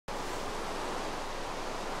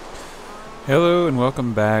Hello and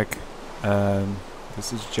welcome back.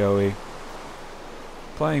 This is Joey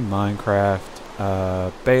playing Minecraft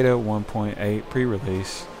Beta 1.8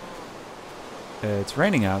 pre-release. It's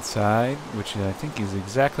raining outside, which I think is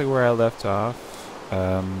exactly where I left off.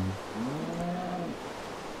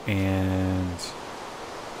 And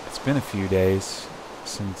it's been a few days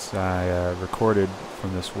since I recorded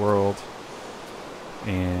from this world,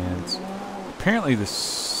 and apparently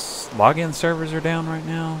login servers are down right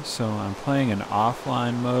now, so I'm playing in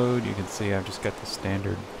offline mode. You can see I've just got the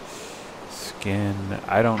standard skin.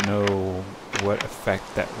 I don't know what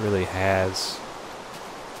effect that really has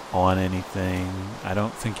on anything. I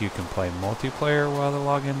don't think you can play multiplayer while the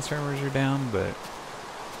login servers are down, but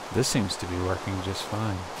this seems to be working just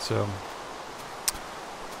fine. So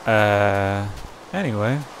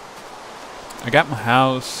anyway, I got my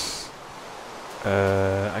house.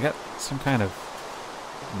 I got some kind of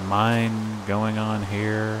mine going on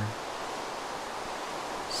here,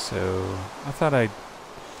 so I thought I'd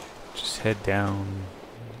just head down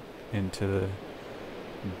into the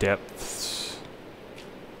depths.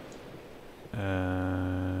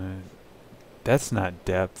 That's not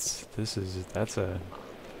depths. That's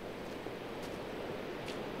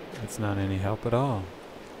not any help at all.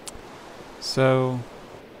 So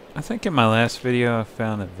I think in my last video I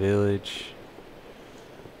found a village,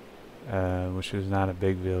 which was not a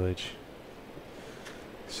big village.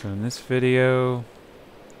 So in this video,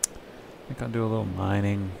 I think I'll do a little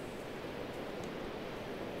mining.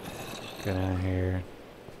 Get out here,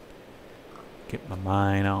 get my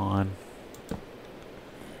mine on.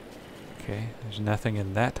 Okay, there's nothing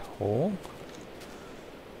in that hole.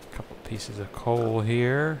 A couple pieces of coal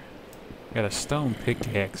here. Got a stone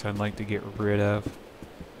pickaxe I'd like to get rid of.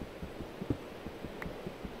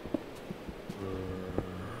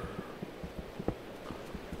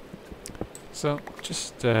 So,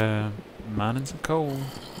 just mining some coal.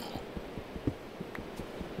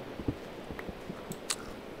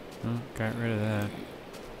 Oh, got rid of that.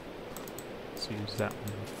 Let's use that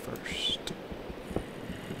one first.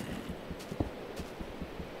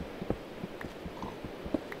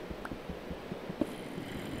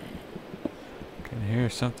 Can hear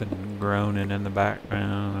something groaning in the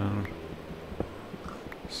background.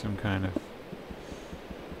 Some kind of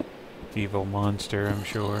evil monster, I'm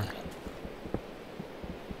sure.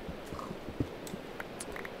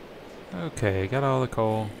 Okay, got all the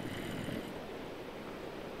coal.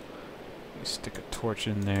 Stick a torch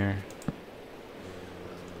in there.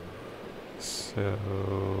 So,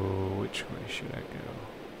 which way should I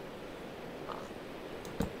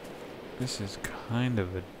go? This is kind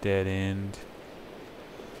of a dead end.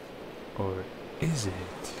 Or is it?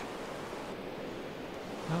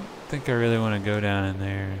 I don't think I really want to go down in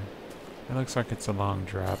there. It looks like it's a long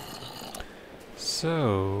drop.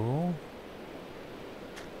 So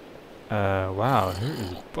wow, here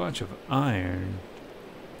is a bunch of iron.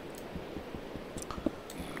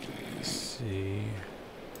 Let's see.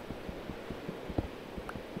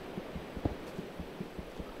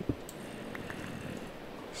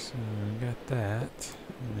 So we got that,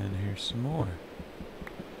 and then here's some more.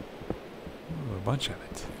 Ooh, a bunch of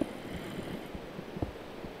it.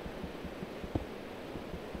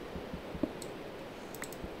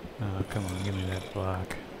 Oh, come on, give me that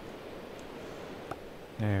block.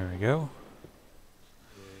 There we go.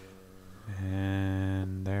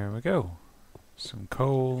 And there we go. Some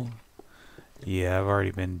coal. Yeah, I've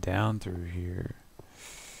already been down through here.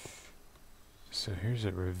 So here's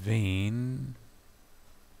a ravine.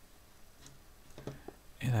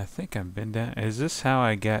 And I think I've been down. Is this how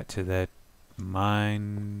I got to that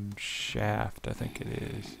mine shaft? I think it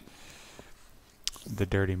is. The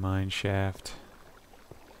dirty mine shaft.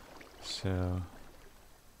 So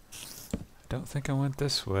don't think I went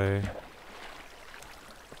this way.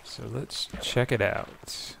 So let's check it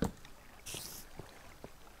out. I'm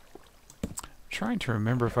trying to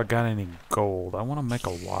remember if I got any gold. I want to make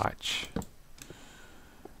a watch.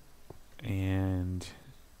 And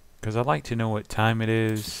because I like to know what time it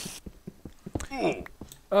is.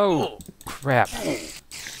 Oh, crap.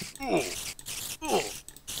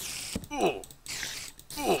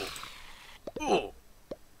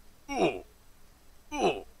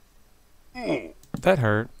 That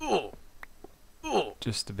hurt.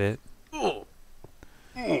 Just a bit.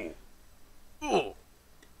 Alright,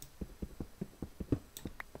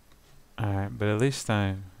 but at least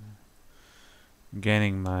I'm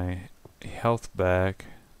gaining my health back.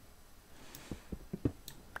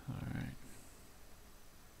 Alright.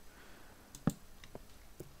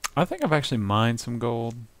 I think I've actually mined some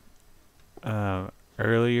gold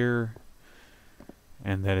earlier,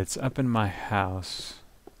 and that it's up in my house.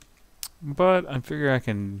 But I figure I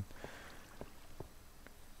can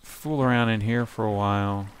fool around in here for a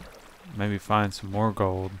while, maybe find some more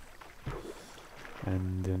gold,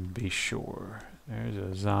 and then be sure. There's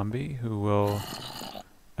a zombie who will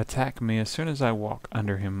attack me as soon as I walk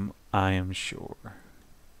under him, I am sure.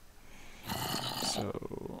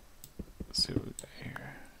 So, let's see what we got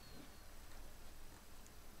here.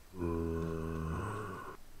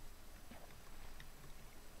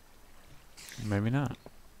 Maybe not.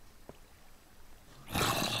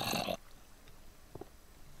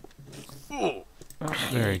 Oh,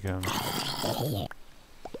 there he goes.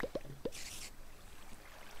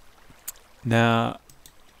 Now,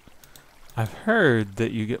 I've heard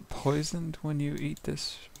that you get poisoned when you eat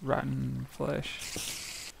this rotten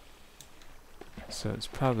flesh. So it's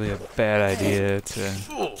probably a bad idea to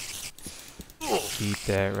eat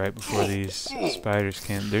that right before these spiders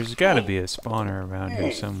can. There's got to be a spawner around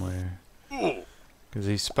here somewhere, because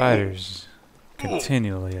these spiders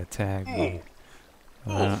continually attack me.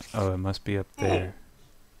 Oh, it must be up there.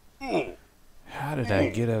 How did I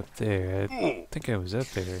get up there? I think I was up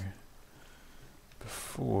there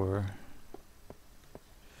before.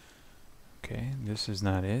 Okay, this is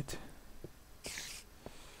not it.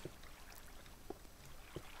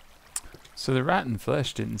 So the rotten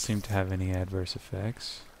flesh didn't seem to have any adverse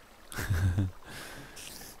effects.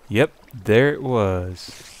 Yep, there it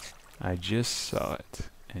was. I just saw it.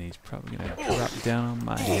 And he's probably going to drop down on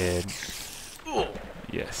my head.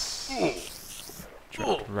 Yes.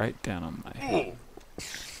 Dropped right down on my head.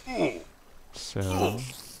 So...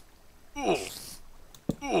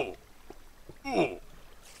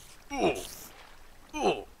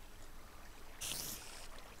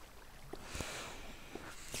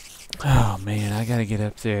 Oh man, I gotta get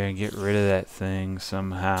up there and get rid of that thing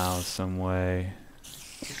somehow, some way.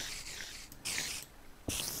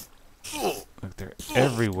 Look, they're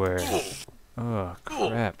everywhere. Oh,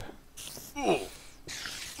 crap.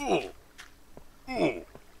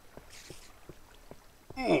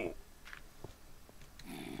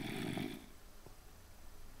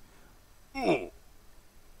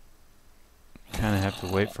 Kinda have to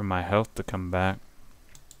wait for my health to come back.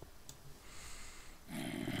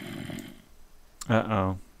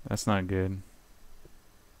 Uh-oh, that's not good.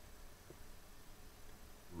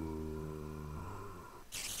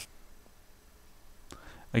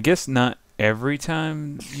 I guess not every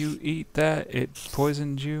time you eat that it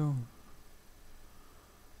poisons you.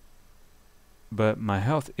 But my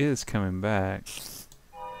health is coming back.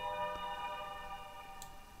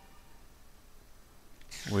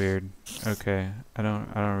 Weird. Okay. I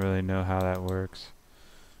don't really know how that works.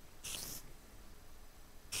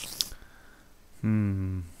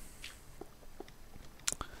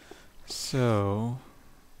 So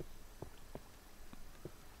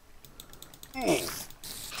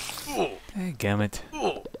dadgummit.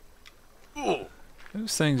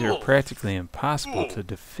 Those things are practically impossible to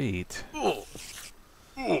defeat. So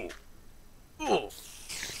here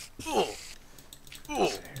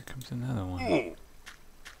comes another one.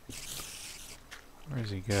 Where does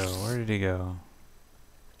he go? Where did he go?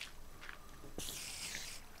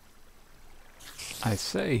 I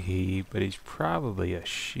say he, but he's probably a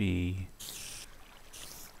she.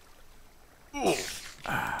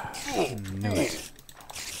 Ah, knew it.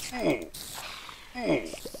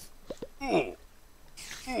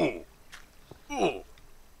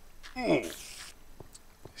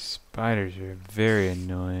 Spiders are very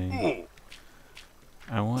annoying.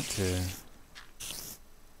 I want to...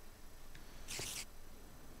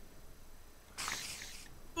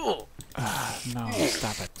 no,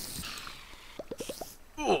 stop it.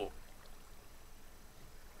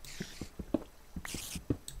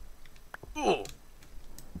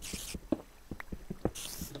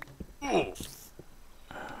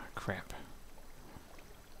 Crap.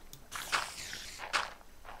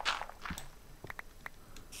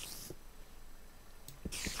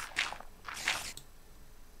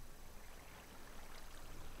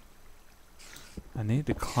 I need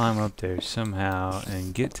to climb up there somehow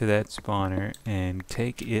and get to that spawner and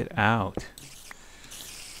take it out.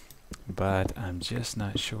 But I'm just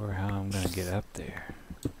not sure how I'm going to get up there.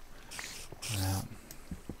 Well,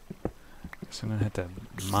 so I'm going to have to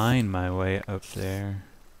mine my way up there.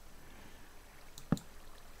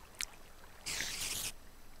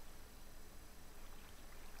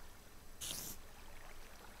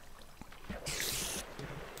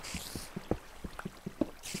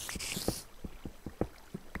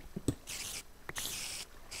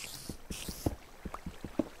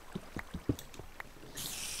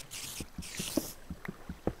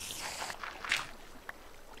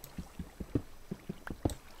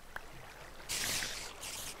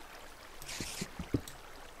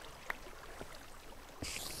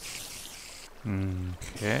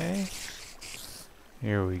 Okay.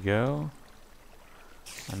 Here we go.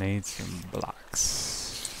 I need some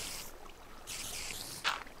blocks.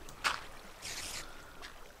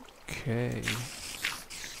 Okay.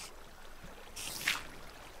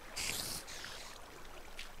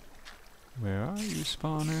 Where are you,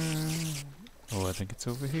 spawner? Oh, I think it's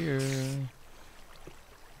over here.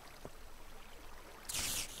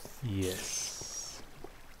 Yes.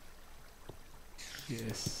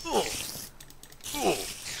 Yes.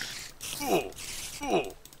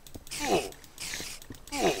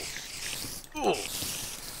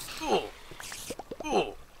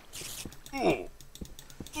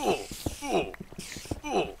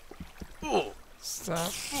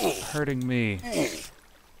 Stop hurting me.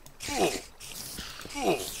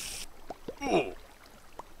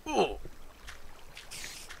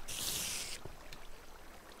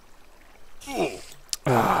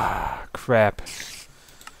 Ah, crap.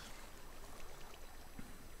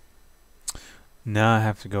 Now I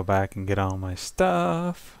have to go back and get all my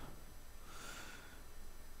stuff.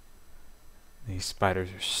 These spiders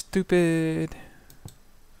are stupid.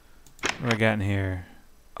 What do I got in here?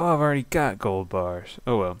 Oh, I've already got gold bars.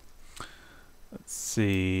 Oh well. Let's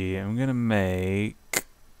see. I'm gonna make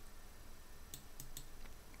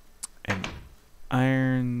an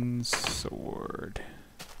iron sword.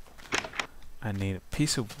 I need a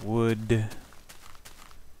piece of wood.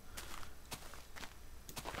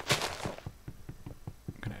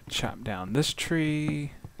 I'm gonna chop down this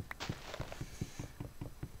tree.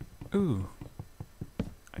 Ooh.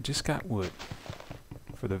 I just got wood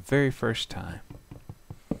for the very first time.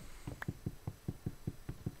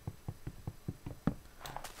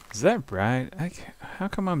 Is that right? How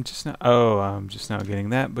come I'm just not... Oh, I'm just now getting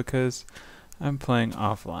that because I'm playing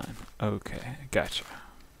offline. Okay, gotcha.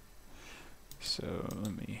 So,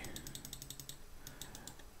 let me...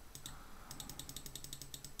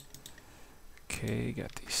 Okay,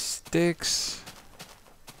 got these sticks.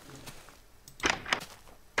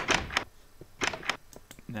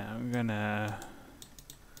 Now I'm gonna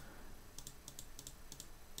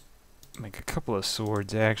make a couple of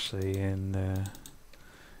swords actually, and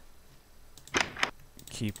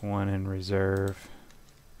keep one in reserve.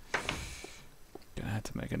 Gonna have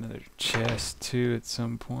to make another chest too at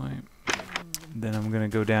some point. Then I'm gonna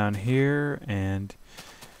go down here and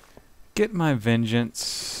get my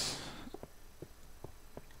vengeance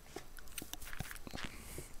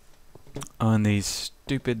on these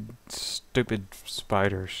stupid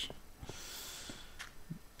spiders.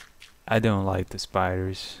 I don't like the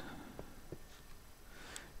spiders.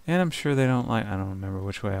 And I'm sure they don't like... I don't remember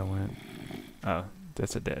which way I went. Oh,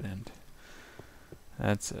 that's a dead end.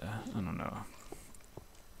 That's I don't know.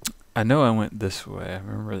 I know I went this way. I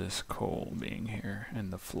remember this coal being here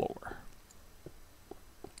and the floor.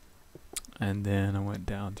 And then I went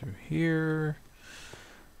down through here.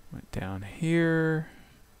 Went down here.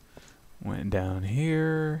 Went down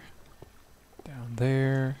here. Down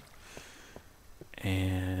there.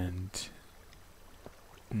 And...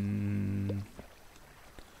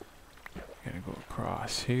 gotta go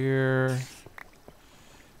across here.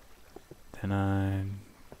 Then I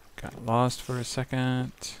got lost for a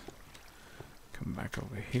second. Come back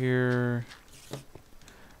over here.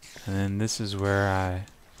 And then this is where I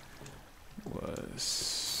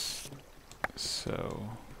was. So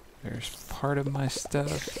there's part of my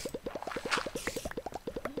stuff.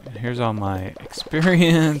 And here's all my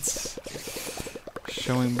experience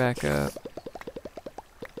showing back up.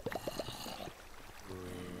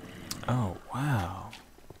 Oh, wow.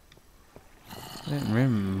 I didn't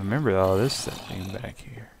remember all this stuff being back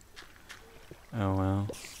here. Oh, well.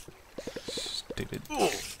 Stupid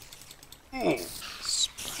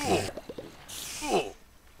spider.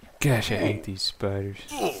 Gosh, I hate these spiders.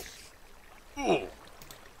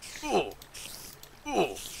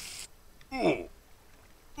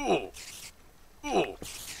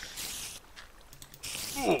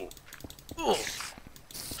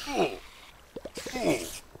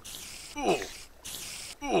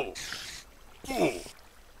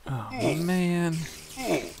 Oh, man.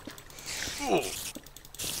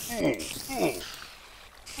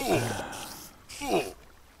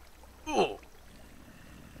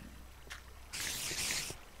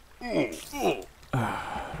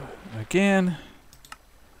 Again.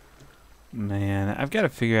 Man, I've got to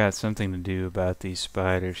figure out something to do about these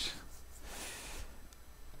spiders.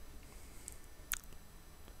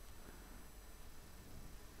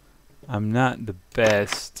 I'm not the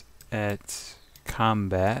best at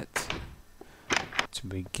combat to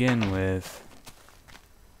begin with.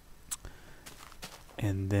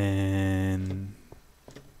 And then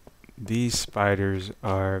these spiders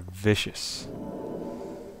are vicious.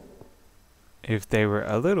 If they were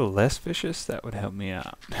a little less vicious, that would help me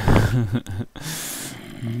out.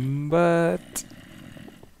 But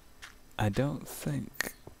I don't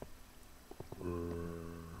think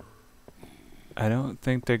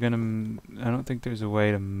they're gonna. I don't think there's a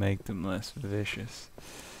way to make them less vicious.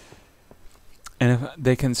 And if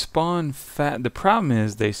they can spawn the problem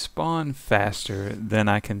is they spawn faster than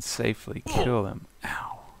I can safely kill them.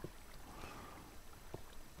 Ow.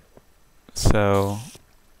 So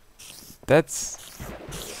that's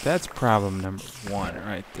problem number one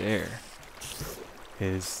right there.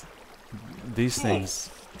 Is these things.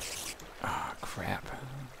 Oh crap.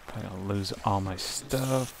 I'm gonna lose all my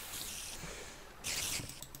stuff.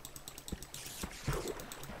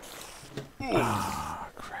 Ah,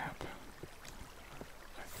 crap.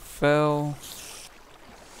 I fell.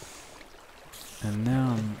 And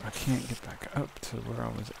now I can't get back up to where I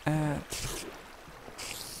was at.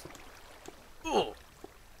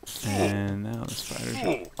 And now the spiders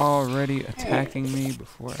are already attacking me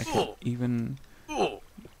before I can even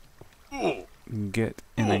get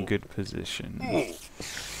in a good position.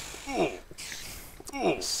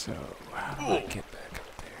 So, how do I get back up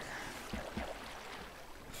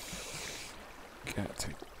there? Got to...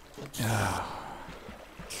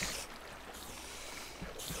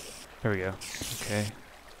 There we go. Okay.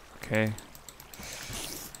 Okay.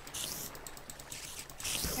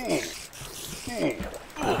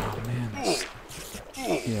 Oh man.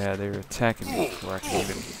 Yeah, they were attacking me before I can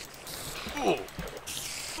even...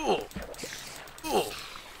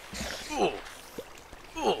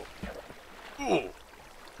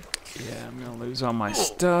 Yeah, I'm gonna lose all my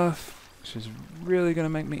stuff, which is really gonna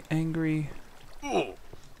make me angry. Okay,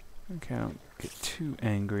 I don't get too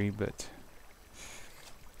angry, but...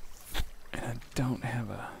 And I don't have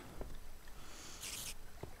a...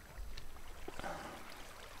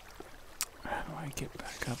 How do I get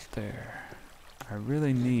back up there? I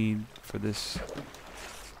really need for this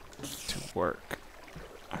to work.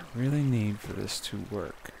 I really need for this to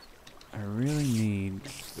work. I really need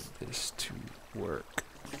for this to work.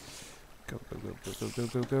 Go, go, go, go, go,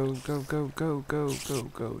 go, go, go, go, go, go, go,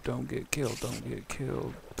 go. Don't get killed, don't get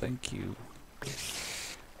killed. Thank you.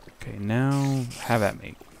 Okay, now have at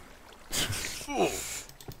me. I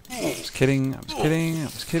was kidding, I was kidding, I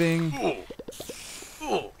was kidding.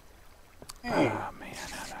 Ah, man.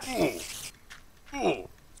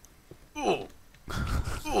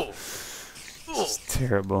 It's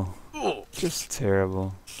terrible. Just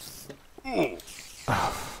terrible.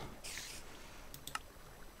 Oh.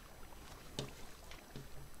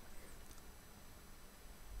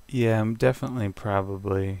 Yeah, I'm definitely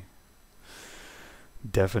probably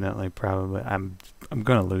I'm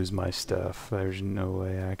gonna lose my stuff. There's no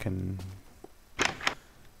way I can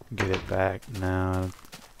get it back now.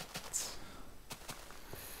 It's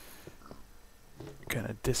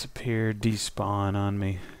gonna disappear, despawn on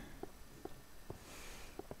me.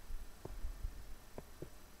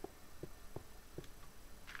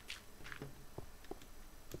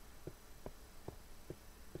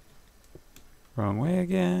 Wrong way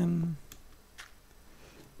again.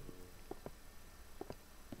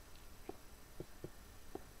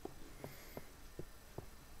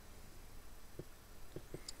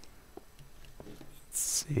 Let's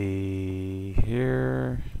see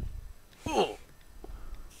here.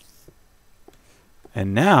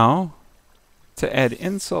 And now, to add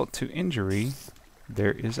insult to injury,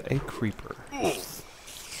 there is a creeper.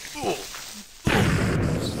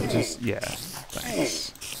 So just, yeah,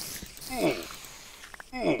 thanks.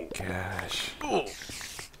 Gosh.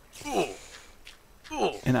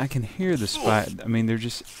 And I can hear the spider. I mean, they're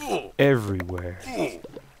just everywhere.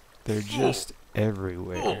 They're just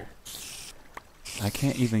everywhere. I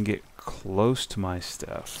can't even get close to my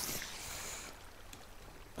stuff.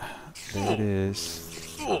 There it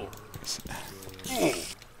is.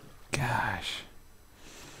 Gosh.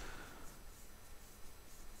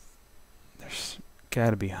 There's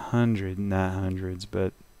gotta be hundreds, not hundreds,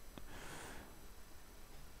 but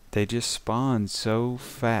they just spawn so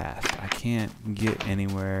fast. I can't get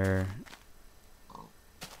anywhere.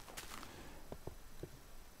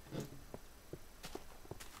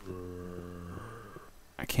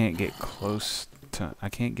 I can't get close to... I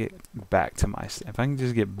can't get back to my stuff. If I can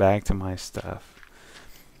just get back to my stuff,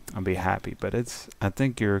 I'll be happy. But it's... I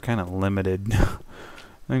think you're kind of limited. I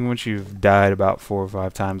think once you've died about 4 or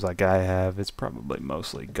 5 times like I have, it's probably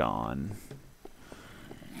mostly gone.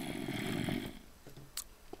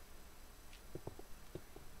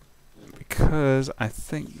 Because I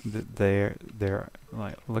think that they're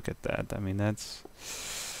like, look at that. I mean, that's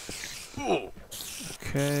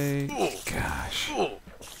okay. Gosh.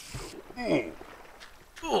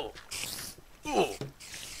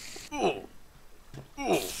 If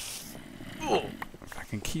I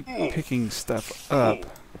can keep picking stuff up.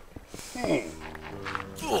 And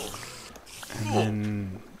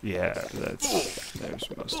then, yeah, there's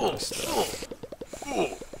most of the stuff.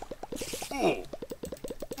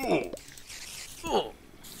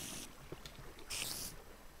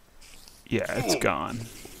 Yeah, it's gone.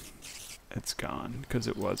 It's gone, because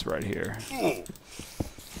it was right here.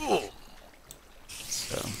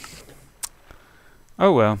 So.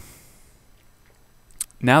 Oh well.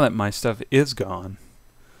 Now that my stuff is gone,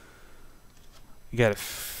 you gotta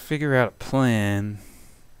figure out a plan.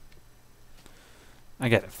 I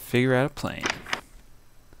got I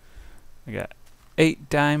got 8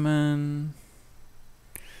 diamond,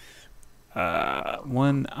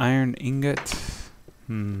 1 iron ingot.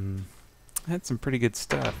 I had some pretty good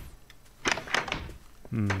stuff.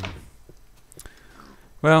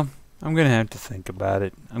 Well, I'm gonna have to think about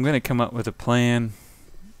it. I'm gonna come up with a plan.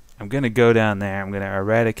 I'm gonna go down there. I'm gonna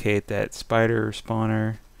eradicate that spider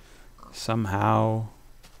spawner somehow.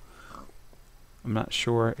 I'm not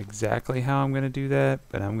sure exactly how I'm gonna do that,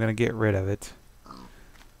 but I'm gonna get rid of it.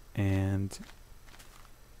 And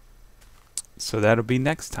so that'll be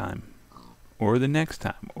next time, or the next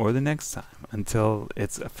time, or the next time, until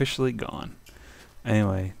it's officially gone.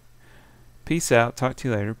 Anyway, peace out. Talk to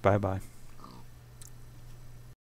you later. Bye bye.